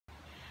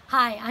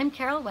Hi, I'm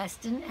Carol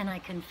Weston, and I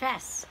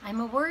confess I'm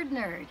a word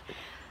nerd.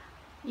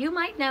 You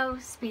might know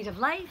Speed of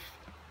Life,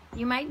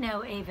 you might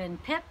know Ava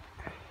and Pip,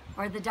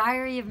 or The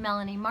Diary of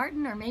Melanie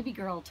Martin, or maybe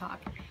Girl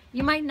Talk.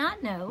 You might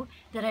not know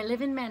that I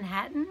live in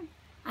Manhattan,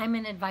 I'm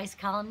an advice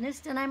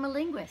columnist, and I'm a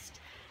linguist.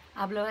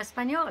 Hablo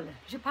español,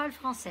 je parle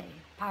français,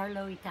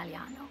 parlo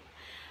italiano.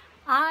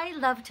 I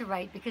love to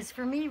write because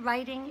for me,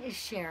 writing is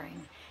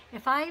sharing.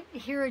 If I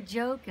hear a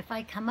joke, if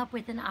I come up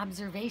with an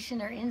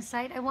observation or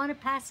insight, I want to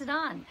pass it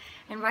on.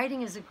 And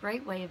writing is a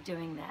great way of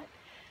doing that.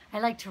 I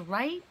like to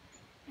write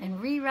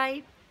and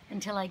rewrite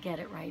until I get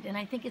it right. And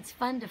I think it's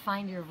fun to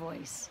find your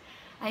voice.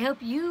 I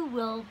hope you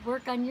will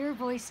work on your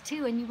voice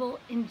too, and you will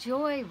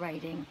enjoy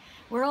writing.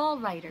 We're all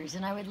writers,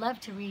 and I would love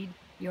to read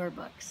your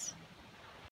books.